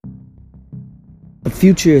The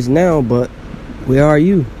future is now, but where are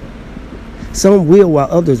you? Some will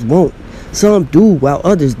while others won't. Some do while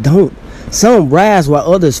others don't. Some rise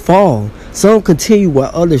while others fall. Some continue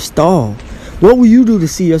while others stall. What will you do to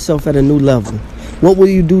see yourself at a new level? What will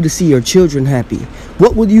you do to see your children happy?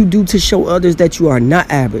 What will you do to show others that you are not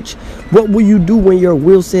average? What will you do when your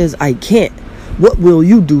will says I can't? What will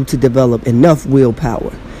you do to develop enough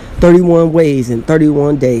willpower? 31 ways in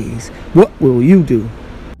 31 days. What will you do?